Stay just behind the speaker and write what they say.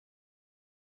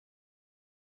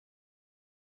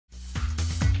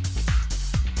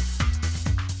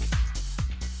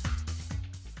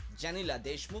Genelia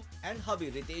Deshmukh and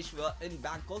hubby Riteish were in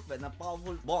Bangkok when a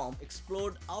powerful bomb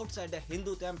exploded outside a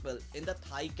Hindu temple in the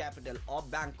Thai capital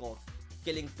of Bangkok,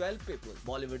 killing 12 people.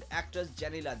 Bollywood actress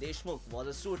Genelia Deshmukh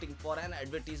was shooting for an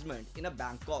advertisement in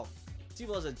Bangkok. She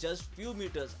was just few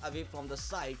meters away from the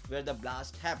site where the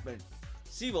blast happened.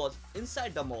 She was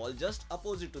inside the mall just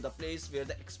opposite to the place where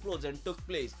the explosion took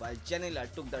place. While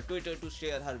Genelia took the Twitter to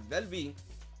share her well-being,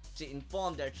 she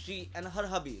informed that she and her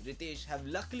hubby Riteish have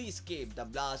luckily escaped the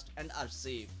blast and are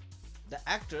safe. The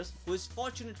actress, who is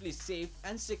fortunately safe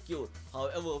and secure,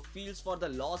 however, feels for the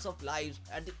loss of lives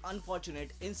at the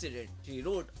unfortunate incident. She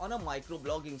wrote on a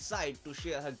microblogging site to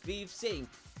share her grief, saying,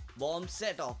 "Bomb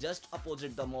set off just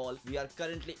opposite the mall we are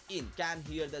currently in. Can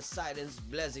hear the sirens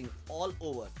blazing all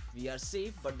over. We are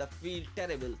safe, but the feel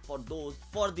terrible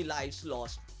for the lives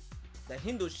lost." The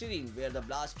Hindu shrine where the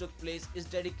blast took place is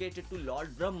dedicated to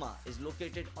Lord Brahma, is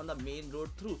located on the main road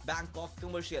through Bangkok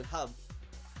commercial hub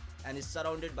and is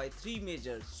surrounded by 3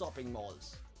 major shopping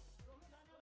malls.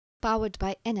 Powered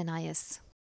by NNIS.